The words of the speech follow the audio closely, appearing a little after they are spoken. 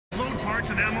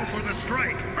parts and ammo for the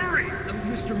strike. Hurry!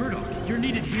 Mr. Murdoch, you're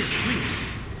needed here, please.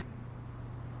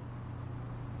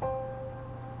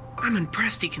 I'm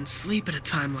impressed he can sleep at a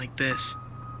time like this.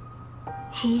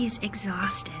 He's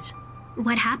exhausted.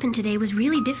 What happened today was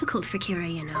really difficult for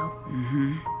Kira, you know.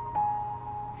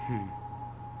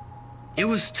 It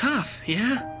was tough,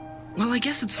 yeah? Well, I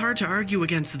guess it's hard to argue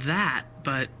against that,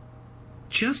 but...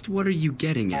 Just what are you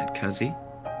getting at, Cuzzy?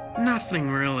 Nothing,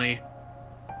 really.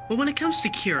 Well, when it comes to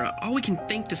Kira, all we can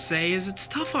think to say is it's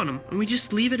tough on him, and we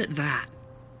just leave it at that.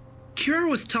 Kira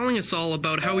was telling us all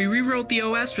about how he rewrote the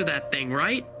OS for that thing,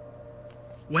 right?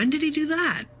 When did he do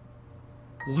that?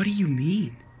 What do you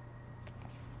mean?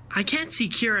 I can't see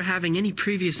Kira having any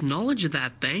previous knowledge of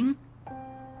that thing.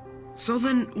 So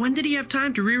then, when did he have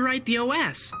time to rewrite the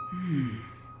OS?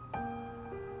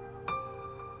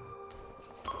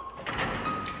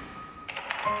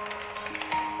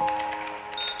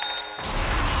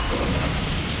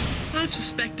 I've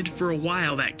suspected for a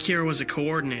while that Kira was a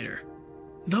coordinator.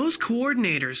 Those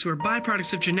coordinators, who are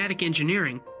byproducts of genetic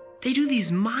engineering, they do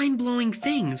these mind-blowing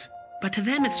things, but to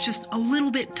them it's just a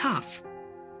little bit tough.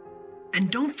 And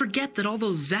don't forget that all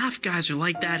those Zaf guys are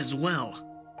like that as well.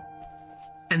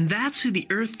 And that's who the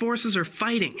Earth forces are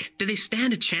fighting. Do they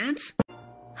stand a chance?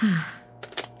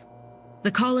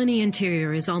 The colony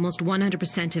interior is almost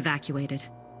 100% evacuated,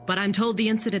 but I'm told the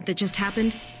incident that just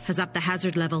happened has upped the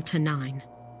hazard level to 9.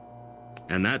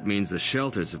 And that means the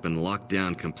shelters have been locked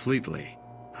down completely.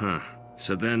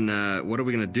 So then, what are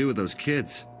we gonna do with those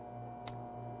kids?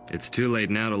 It's too late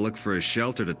now to look for a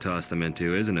shelter to toss them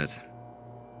into, isn't it?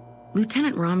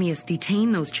 Lieutenant Ramius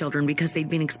detained those children because they'd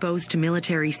been exposed to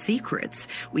military secrets.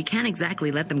 We can't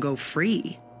exactly let them go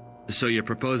free. So you're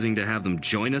proposing to have them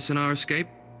join us in our escape?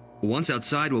 Once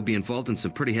outside, we'll be involved in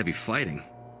some pretty heavy fighting.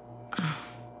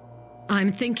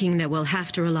 I'm thinking that we'll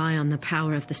have to rely on the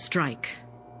power of the strike.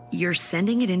 You're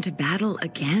sending it into battle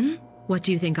again? What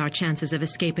do you think our chances of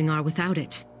escaping are without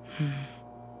it?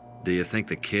 Do you think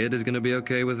the kid is gonna be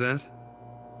okay with that?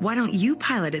 Why don't you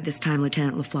pilot it this time,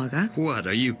 Lieutenant Laflaga? What,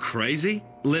 are you crazy?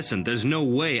 Listen, there's no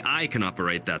way I can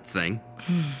operate that thing.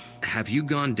 Have you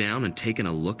gone down and taken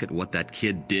a look at what that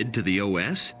kid did to the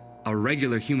OS? A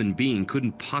regular human being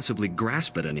couldn't possibly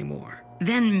grasp it anymore.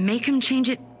 Then make him change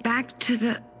it back to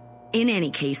the... In any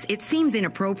case, it seems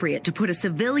inappropriate to put a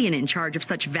civilian in charge of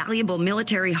such valuable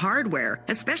military hardware,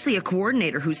 especially a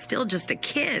coordinator who's still just a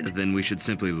kid. Then we should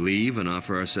simply leave and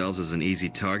offer ourselves as an easy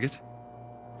target?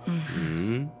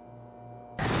 Olar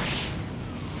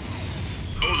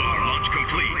launch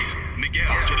complete.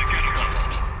 Miguel to the catapult.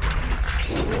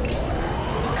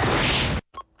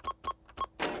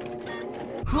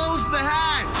 Close the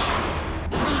hatch!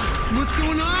 What's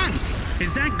going on?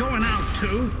 Is that going out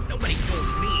too? Nobody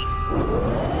told me.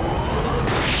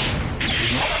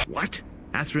 What?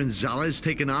 Athrin Zala's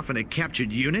taken off in a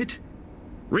captured unit?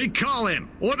 Recall him!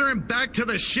 Order him back to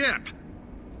the ship!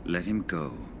 Let him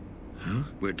go. Huh?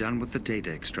 We're done with the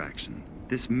data extraction.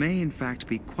 This may in fact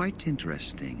be quite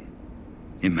interesting.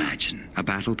 Imagine a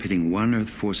battle pitting one Earth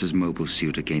Forces mobile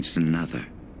suit against another.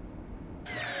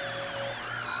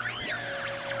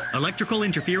 Electrical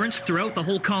interference throughout the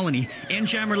whole colony, and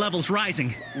jammer levels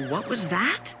rising. What was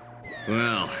that?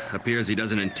 Well, appears he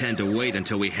doesn't intend to wait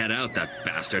until we head out, that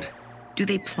bastard. Do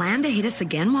they plan to hit us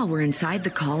again while we're inside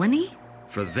the colony?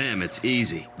 For them, it's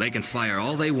easy. They can fire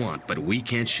all they want, but we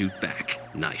can't shoot back.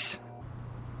 Nice.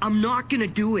 I'm not gonna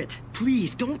do it.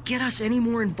 Please, don't get us any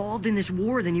more involved in this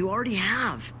war than you already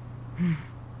have.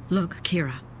 Look,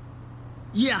 Kira.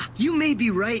 Yeah, you may be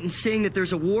right in saying that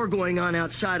there's a war going on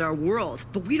outside our world,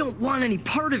 but we don't want any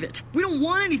part of it. We don't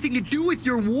want anything to do with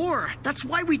your war. That's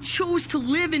why we chose to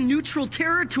live in neutral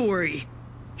territory.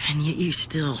 And yet you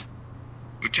still...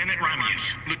 Lieutenant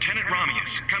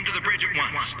Ramius, come to the bridge at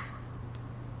once.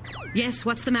 Yes,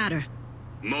 what's the matter?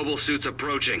 Mobile suit's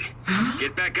approaching.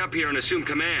 Get back up here and assume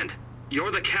command.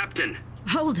 You're the captain.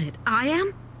 Hold it, I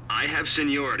am? I have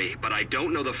seniority, but I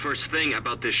don't know the first thing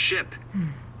about this ship.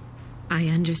 I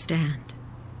understand.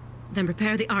 Then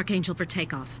prepare the Archangel for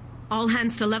takeoff. All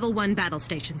hands to level 1 battle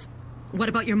stations. What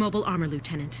about your mobile armor,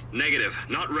 Lieutenant? Negative,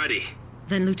 not ready.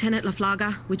 Then, Lieutenant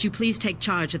Laflaga, would you please take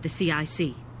charge of the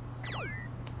CIC?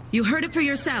 You heard it for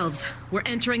yourselves. We're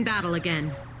entering battle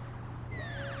again.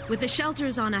 With the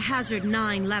shelters on a hazard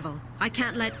 9 level, I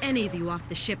can't let any of you off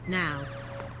the ship now.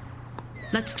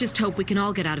 Let's just hope we can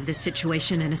all get out of this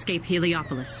situation and escape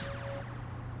Heliopolis.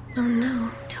 Oh no,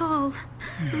 Tall.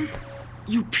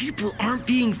 You people aren't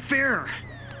being fair.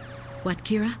 What,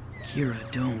 Kira? Kira,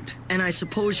 don't. And I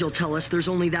suppose you'll tell us there's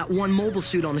only that one mobile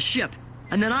suit on the ship,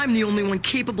 and that I'm the only one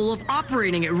capable of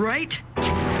operating it, right?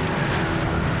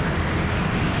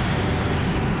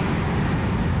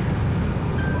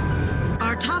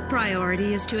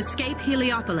 priority is to escape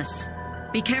Heliopolis.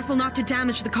 Be careful not to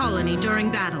damage the colony during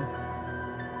battle.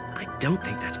 I don't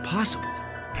think that's possible.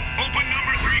 Open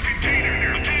number 3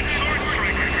 container. Attend Sword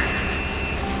Striker.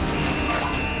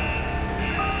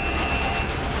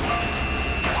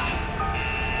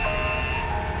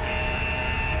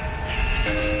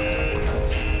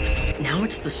 Now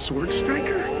it's the Sword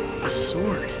Striker? A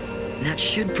sword. That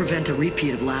should prevent a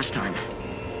repeat of last time.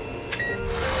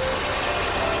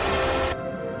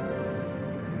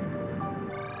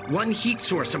 One heat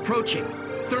source approaching.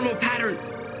 Thermal pattern.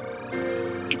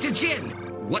 It's a Jinn!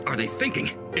 What are they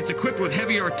thinking? It's equipped with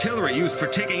heavy artillery used for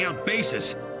taking out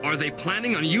bases. Are they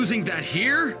planning on using that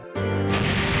here?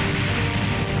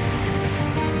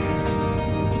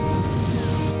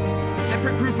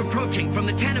 Separate group approaching from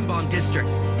the Tannenbaum district.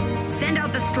 Send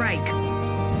out the strike.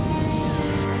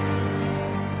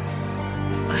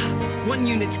 One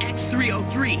unit's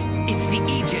X-303. It's the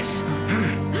Aegis.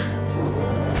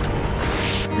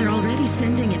 They're already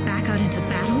sending it back out into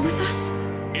battle with us?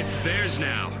 It's theirs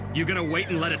now. You gonna wait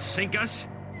and let it sink us?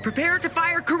 Prepare to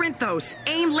fire Corinthos.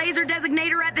 Aim laser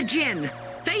designator at the Jinn.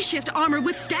 Phase shift armor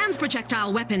withstands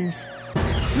projectile weapons.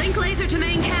 Link laser to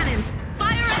main cannons.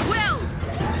 Fire at will!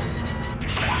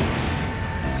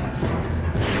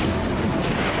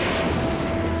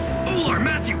 Ular,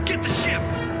 Matthew, get the ship!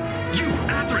 You,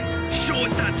 Atherin, show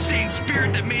us that same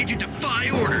spirit that made you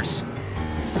defy orders!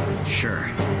 Sure.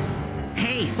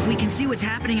 Hey, we can see what's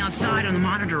happening outside on the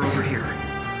monitor over here.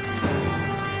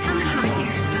 How can I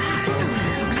use that?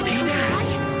 Looks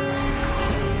dangerous.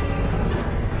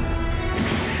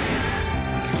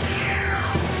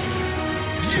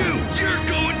 You're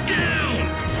going down!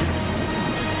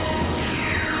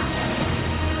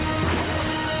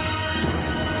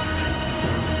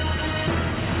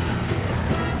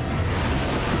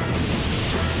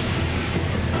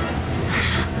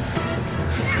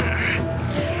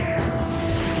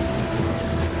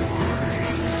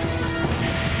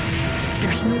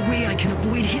 There's no way I can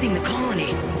avoid hitting the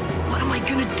colony. What am I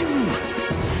gonna do?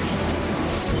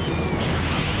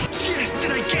 Yes,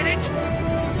 did I get it?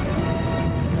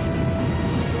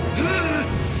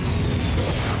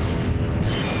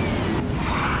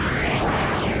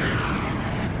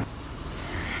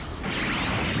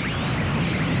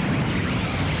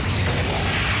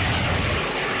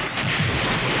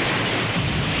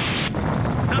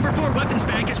 Number 4 weapons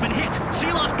bank has been hit.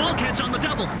 Seal off bulkheads on the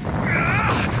double.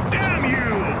 Damn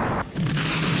you!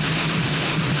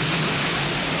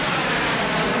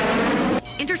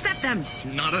 Intercept them.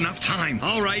 Not enough time.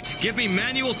 All right, give me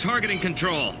manual targeting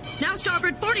control. Now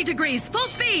starboard 40 degrees, full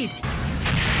speed!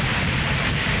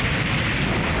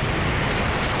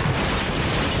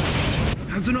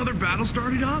 Has another battle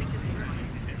started up?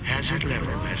 Hazard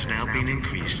level has now been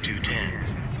increased to 10.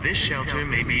 This shelter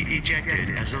may be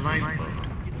ejected as a lifeboat.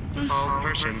 All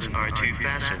persons are to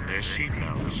fasten their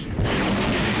seatbelts.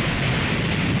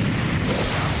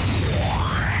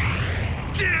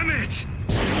 Damn it!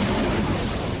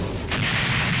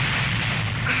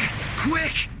 It's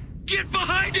quick! Get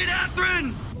behind it,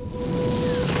 Atherin!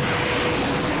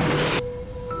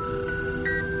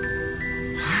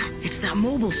 It's that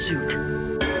mobile suit.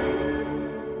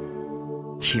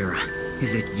 Kira,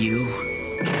 is it you?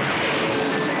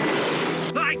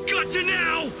 I got you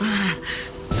now!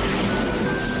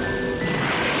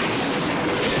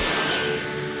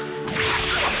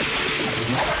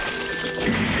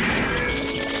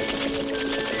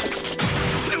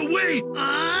 No, wait!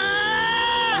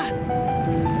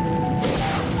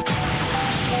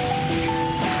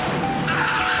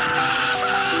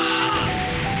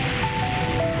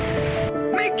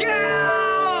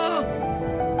 Miguel!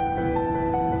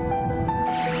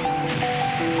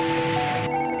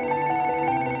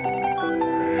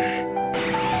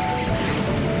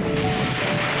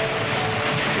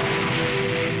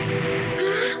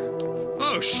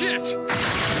 Oh, shit!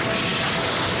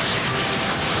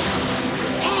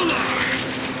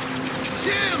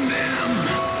 Damn them!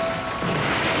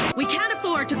 We can't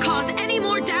afford to cause any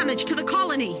more damage to the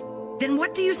colony. Then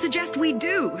what do you suggest we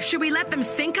do? Should we let them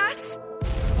sink us?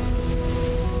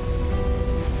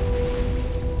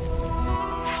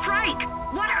 Strike!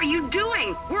 What are you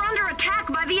doing? We're under attack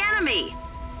by the enemy.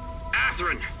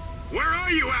 Atherin! Where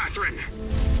are you, Atherin?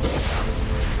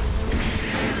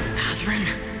 Atherin?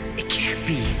 It can't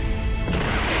be.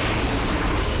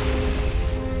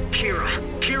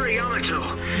 Kira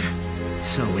Yamato.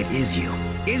 So it is you.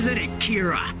 Isn't it,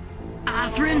 Kira?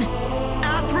 Atherin?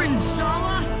 Atherin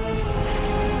Zala?